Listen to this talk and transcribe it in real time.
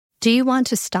Do you want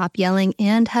to stop yelling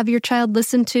and have your child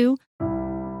listen to?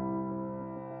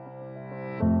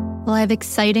 Well, I have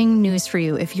exciting news for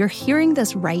you. If you're hearing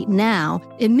this right now,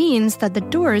 it means that the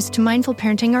doors to mindful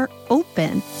parenting are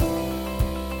open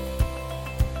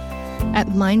at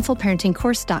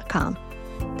mindfulparentingcourse.com.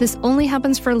 This only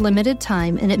happens for a limited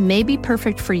time, and it may be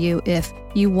perfect for you if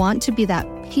you want to be that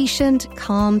patient,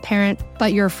 calm parent,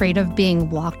 but you're afraid of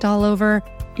being walked all over.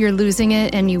 You're losing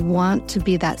it, and you want to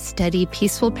be that steady,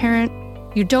 peaceful parent.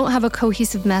 You don't have a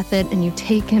cohesive method, and you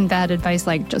take in bad advice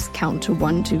like just count to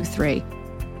 1, 2, 3.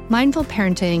 Mindful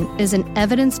parenting is an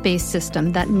evidence-based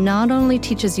system that not only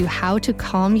teaches you how to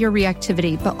calm your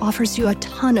reactivity, but offers you a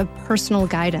ton of personal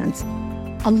guidance.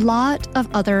 A lot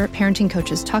of other parenting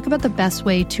coaches talk about the best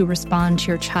way to respond to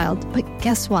your child, but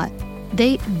guess what?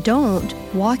 They don't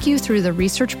walk you through the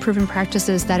research-proven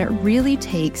practices that it really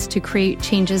takes to create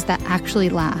changes that actually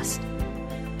last.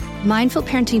 Mindful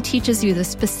parenting teaches you the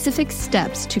specific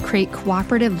steps to create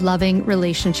cooperative, loving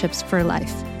relationships for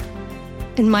life.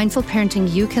 In mindful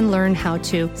parenting, you can learn how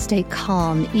to stay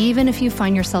calm, even if you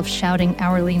find yourself shouting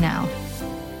hourly now.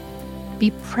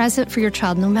 Be present for your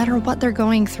child no matter what they're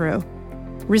going through.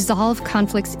 Resolve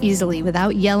conflicts easily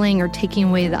without yelling or taking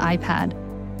away the iPad.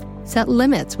 Set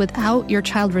limits without your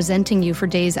child resenting you for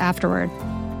days afterward.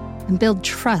 And build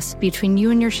trust between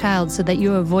you and your child so that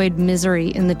you avoid misery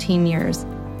in the teen years.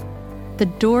 The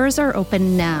doors are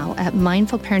open now at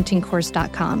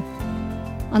mindfulparentingcourse.com.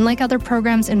 Unlike other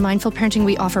programs in mindful parenting,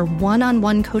 we offer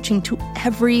one-on-one coaching to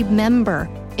every member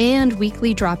and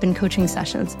weekly drop-in coaching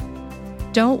sessions.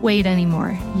 Don't wait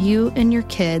anymore. You and your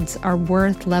kids are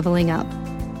worth leveling up.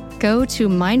 Go to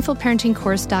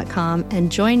mindfulparentingcourse.com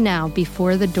and join now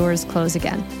before the doors close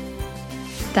again.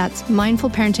 That's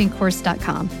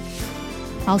mindfulparentingcourse.com.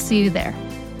 I'll see you there.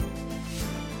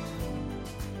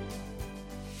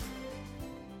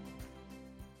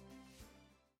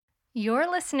 You're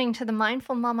listening to the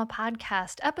Mindful Mama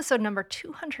podcast, episode number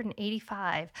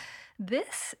 285.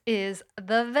 This is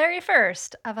the very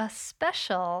first of a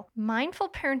special Mindful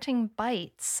Parenting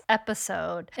Bites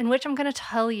episode in which I'm going to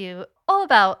tell you all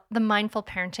about the Mindful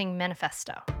Parenting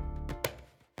Manifesto.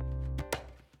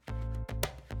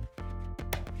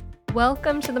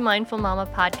 Welcome to the Mindful Mama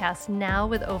podcast, now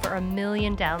with over 1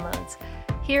 million downloads.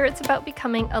 Here it's about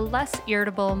becoming a less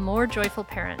irritable, more joyful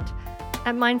parent.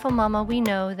 At Mindful Mama, we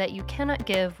know that you cannot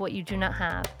give what you do not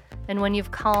have, and when you've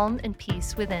calm and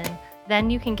peace within, then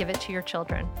you can give it to your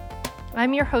children.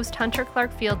 I'm your host, Hunter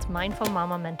Clark-Field's Mindful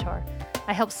Mama mentor.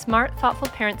 I help smart, thoughtful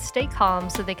parents stay calm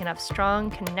so they can have strong,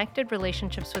 connected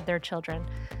relationships with their children.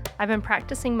 I've been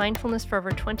practicing mindfulness for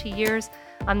over 20 years.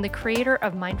 I'm the creator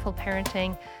of Mindful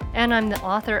Parenting, and I'm the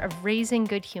author of Raising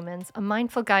Good Humans, a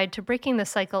mindful guide to breaking the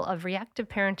cycle of reactive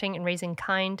parenting and raising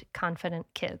kind, confident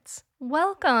kids.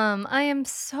 Welcome. I am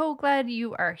so glad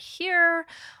you are here.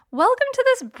 Welcome to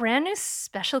this brand new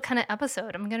special kind of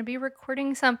episode. I'm going to be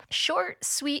recording some short,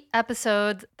 sweet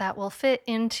episodes that will fit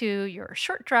into your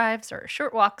short drives or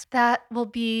short walks that will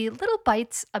be little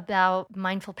bites about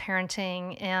mindful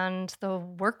parenting and the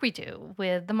work we do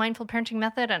with the mindful parenting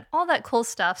method and all that cool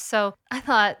stuff. So I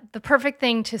thought the perfect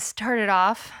thing to start it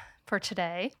off for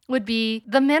today would be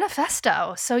the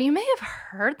Manifesto. So you may have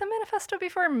heard the Manifesto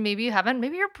before. Maybe you haven't.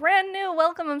 Maybe you're brand new.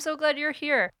 Welcome. I'm so glad you're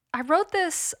here. I wrote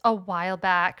this a while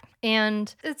back,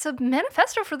 and it's a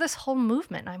manifesto for this whole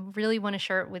movement. I really want to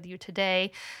share it with you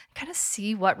today, kind of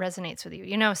see what resonates with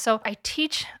you. So I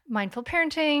teach mindful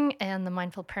parenting and the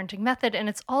mindful parenting method, and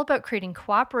it's all about creating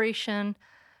cooperation,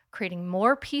 creating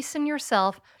more peace in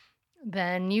yourself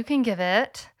than you can give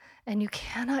it. And you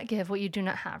cannot give what you do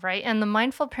not have, right? And the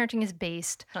mindful parenting is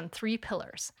based on 3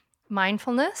 pillars: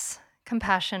 mindfulness,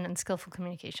 compassion, and skillful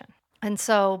communication. And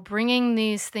so bringing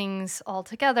these things all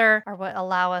together are what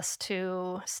allow us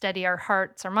to steady our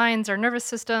hearts, our minds, our nervous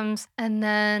systems, and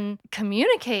then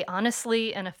communicate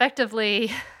honestly and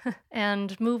effectively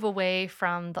and move away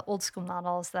from the old school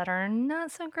models that are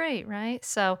not so great, right?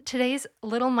 So today's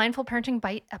little Mindful Parenting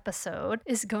Bite episode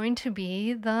is going to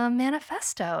be the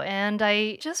Manifesto. And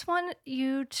I just want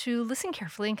you to listen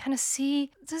carefully and kind of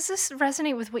see, does this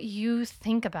resonate with what you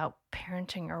think about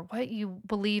parenting or what you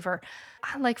believe? Or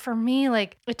like for me,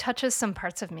 like it touches some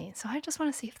parts of me. So I just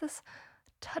want to see if this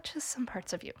touches some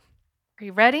parts of you. Are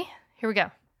you ready? Here we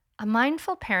go. A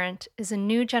mindful parent is a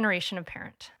new generation of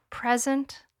parent,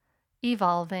 present,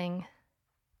 evolving,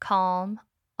 calm,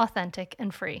 authentic,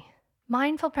 and free.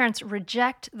 Mindful parents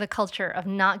reject the culture of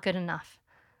not good enough,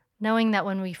 knowing that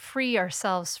when we free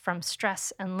ourselves from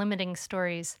stress and limiting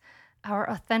stories, our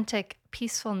authentic,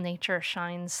 peaceful nature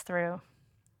shines through.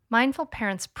 Mindful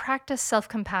parents practice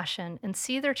self-compassion and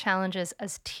see their challenges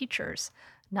as teachers,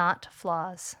 not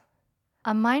flaws.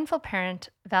 A mindful parent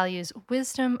values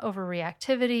wisdom over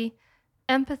reactivity,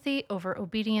 empathy over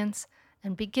obedience,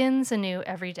 and begins anew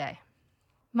every day.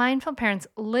 Mindful parents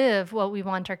live what we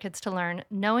want our kids to learn,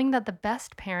 knowing that the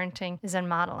best parenting is in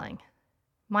modeling.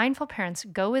 Mindful parents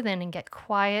go within and get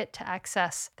quiet to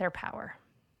access their power.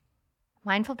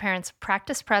 Mindful parents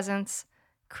practice presence,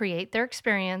 create their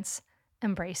experience,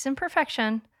 embrace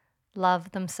imperfection,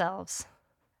 love themselves.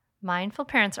 Mindful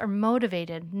parents are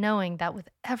motivated knowing that with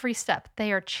every step,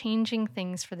 they are changing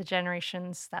things for the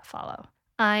generations that follow.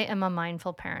 I am a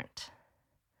mindful parent.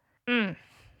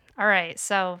 All right,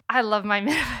 so I love my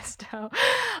manifesto.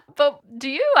 But do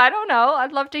you? I don't know.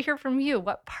 I'd love to hear from you.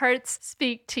 What parts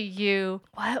speak to you?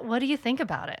 What do you think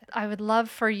about it? I would love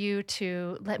for you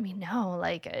to let me know.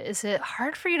 Like, is it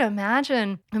hard for you to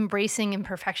imagine embracing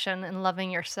imperfection and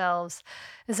loving yourselves?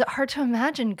 Is it hard to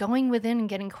imagine going within and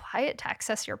getting quiet to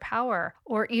access your power,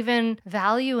 or even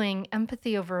valuing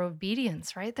empathy over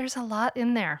obedience, right? There's a lot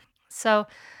in there. So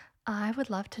I would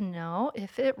love to know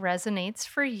if it resonates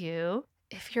for you.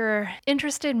 If you're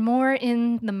interested more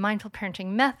in the mindful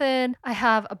parenting method, I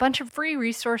have a bunch of free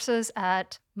resources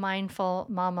at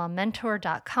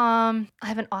mindfulmamamentor.com. I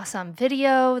have an awesome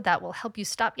video that will help you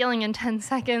stop yelling in 10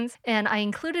 seconds. And I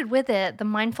included with it the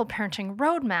mindful parenting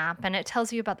roadmap, and it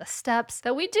tells you about the steps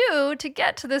that we do to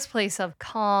get to this place of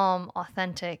calm,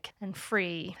 authentic, and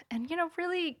free. And,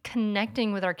 really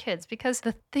connecting with our kids, because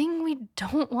the thing we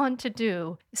don't want to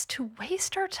do is to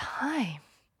waste our time.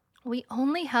 We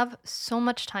only have so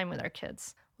much time with our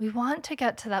kids. We want to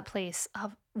get to that place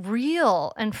of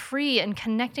real and free and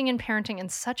connecting and parenting in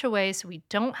such a way so we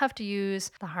don't have to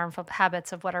use the harmful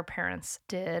habits of what our parents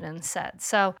did and said.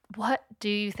 So what do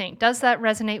you think? Does that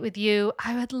resonate with you?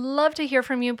 I would love to hear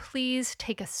from you. Please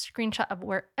take a screenshot of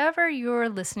wherever you're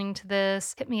listening to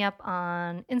this. Hit me up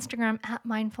on Instagram at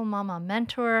Mindful Mama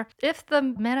Mentor. If the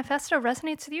manifesto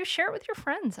resonates with you, share it with your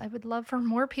friends. I would love for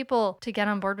more people to get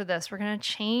on board with this. We're going to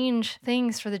change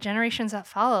things for the generations that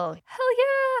follow. Hell yeah!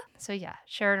 So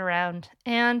share it around.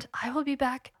 And I will be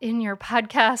back in your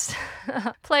podcast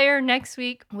player next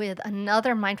week with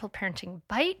another Mindful Parenting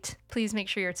Bite. Please make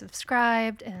sure you're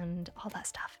subscribed and all that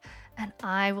stuff. And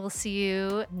I will see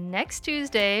you next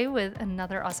Tuesday with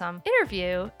another awesome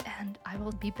interview. And I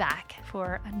will be back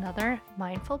for another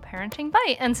Mindful Parenting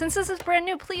Bite. And since this is brand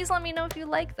new, please let me know if you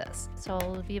like this. So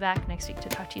I'll be back next week to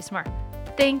talk to you some more.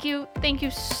 Thank you. Thank you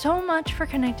so much for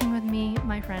connecting with me,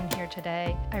 my friend, here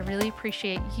today. I really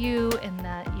appreciate you and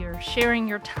that you're sharing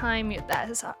your time. That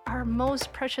is our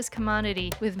most precious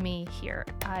commodity with me here.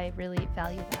 I really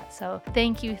value that. So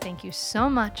thank you. Thank you so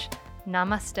much.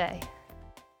 Namaste.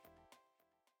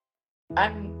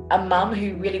 I'm a mum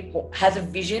who really has a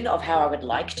vision of how I would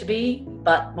like to be,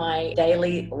 but my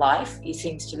daily life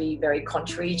seems to be very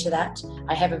contrary to that.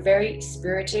 I have a very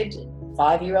spirited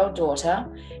 5-year-old daughter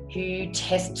who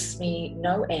tests me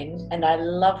no end, and I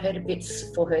love her to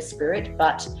bits for her spirit,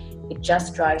 but it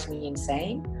just drives me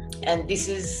insane. And this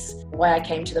is why I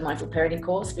came to the Mindful Parenting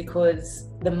course, because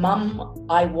the mum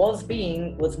I was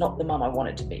being was not the mum I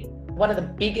wanted to be. One of the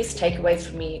biggest takeaways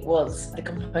for me was the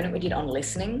component we did on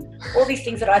listening. All these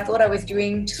things that I thought I was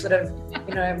doing to sort of,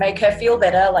 make her feel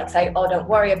better, like say, oh, don't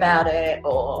worry about it,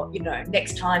 or,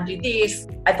 next time do this.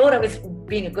 I thought I was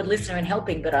being a good listener and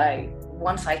helping, but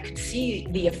once I could see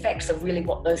the effects of really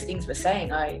what those things were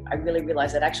saying, I really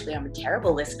realized that actually I'm a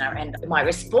terrible listener and my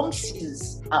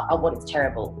responses are what is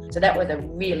terrible. So that was a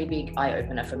really big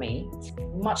eye-opener for me.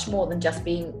 Much more than just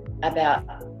being about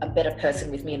a better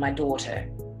person with me and my daughter.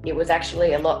 It was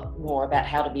actually a lot more about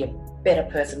how to be a better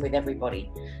person with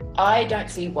everybody. I don't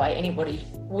see why anybody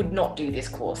would not do this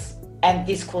course. And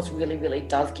this course really, really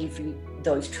does give you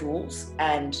those tools.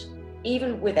 And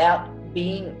even without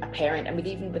being a parent and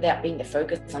even without being the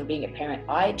focus on being a parent,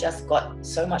 I just got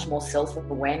so much more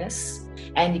self-awareness,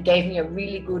 and it gave me a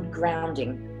really good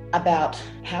grounding about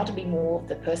how to be more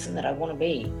the person that I want to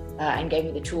be, and gave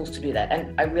me the tools to do that.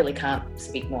 And I really can't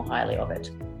speak more highly of it.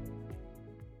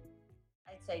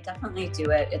 I'd say definitely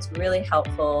do it. It's really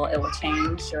helpful. It will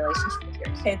change your relationship with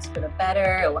your kids for the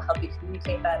better. It will help you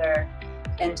communicate better.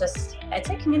 And just, I'd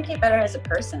say communicate better as a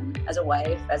person, as a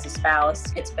wife, as a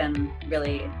spouse. It's been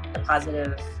really a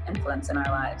positive influence in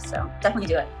our lives. So definitely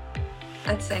do it.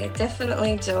 I'd say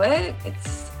definitely do it.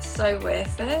 It's so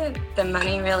worth it. The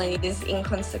money really is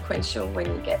inconsequential when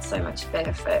you get so much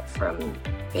benefit from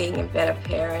being a better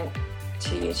parent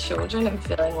to your children and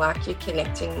feeling like you're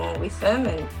connecting more with them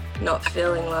and not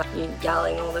feeling like you're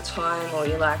yelling all the time or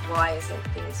you're like, why isn't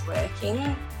things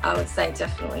working? I would say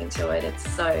definitely do it. It's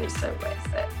so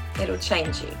worth it. It'll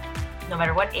change you. No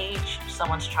matter what age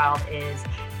someone's child is,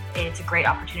 It's a great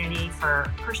opportunity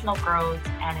for personal growth,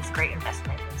 and it's a great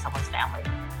investment in someone's family.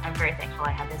 I'm very thankful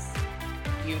I have this.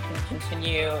 You can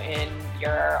continue in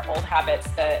your old habits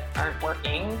that aren't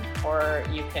working, or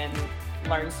you can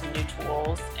learn some new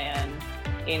tools and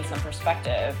gain some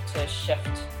perspective to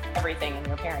shift everything in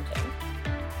your parenting.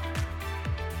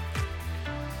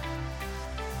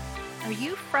 Are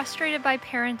you frustrated by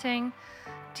parenting?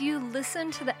 Do you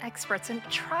listen to the experts and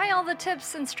try all the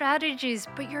tips and strategies,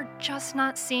 but you're just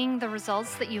not seeing the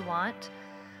results that you want?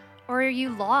 Or are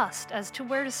you lost as to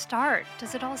where to start?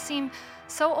 Does it all seem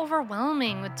so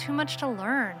overwhelming with too much to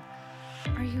learn?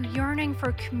 Are you yearning for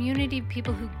a community of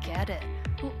people who get it,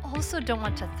 who also don't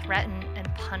want to threaten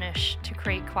and punish to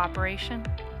create cooperation?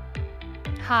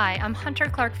 Hi, I'm Hunter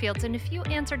Clark-Fields, and if you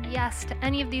answered yes to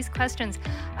any of these questions,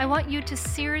 I want you to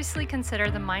seriously consider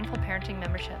the Mindful Parenting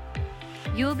membership.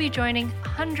 You'll be joining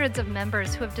hundreds of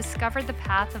members who have discovered the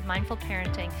path of mindful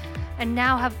parenting and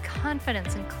now have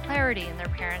confidence and clarity in their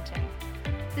parenting.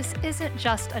 This isn't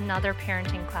just another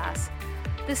parenting class.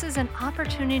 This is an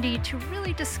opportunity to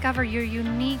really discover your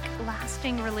unique,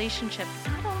 lasting relationship,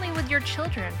 not only with your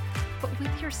children, but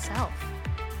with yourself.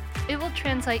 It will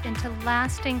translate into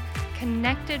lasting,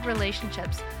 connected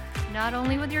relationships, not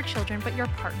only with your children, but your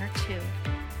partner too.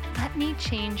 Let me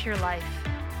change your life.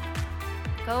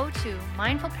 Go to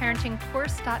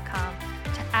mindfulparentingcourse.com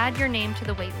to add your name to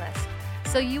the waitlist,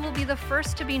 so you will be the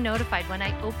first to be notified when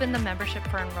I open the membership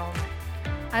for enrollment.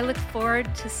 I look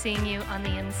forward to seeing you on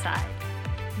the inside.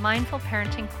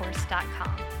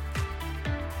 mindfulparentingcourse.com.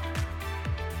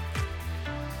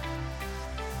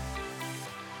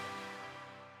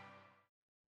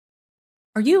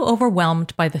 Are you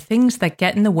overwhelmed by the things that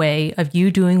get in the way of you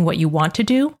doing what you want to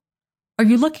do? Are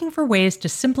you looking for ways to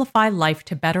simplify life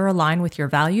to better align with your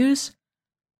values?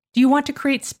 Do you want to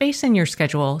create space in your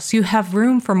schedule so you have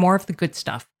room for more of the good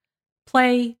stuff?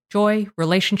 Play, joy,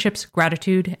 relationships,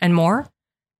 gratitude, and more?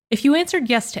 If you answered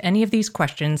yes to any of these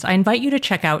questions, I invite you to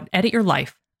check out Edit Your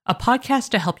Life, a podcast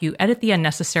to help you edit the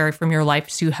unnecessary from your life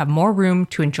so you have more room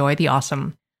to enjoy the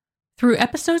awesome. Through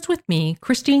episodes with me,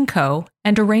 Christine Coe,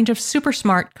 and a range of super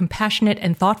smart, compassionate,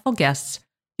 and thoughtful guests,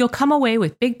 you'll come away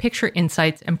with big picture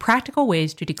insights and practical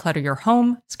ways to declutter your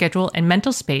home, schedule, and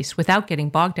mental space without getting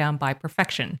bogged down by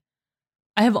perfection.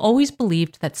 I have always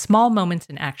believed that small moments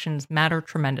and actions matter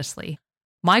tremendously.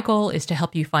 My goal is to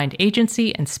help you find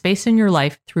agency and space in your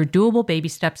life through doable baby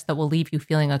steps that will leave you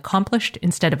feeling accomplished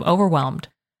instead of overwhelmed.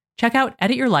 Check out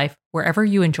Edit Your Life wherever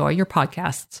you enjoy your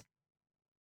podcasts.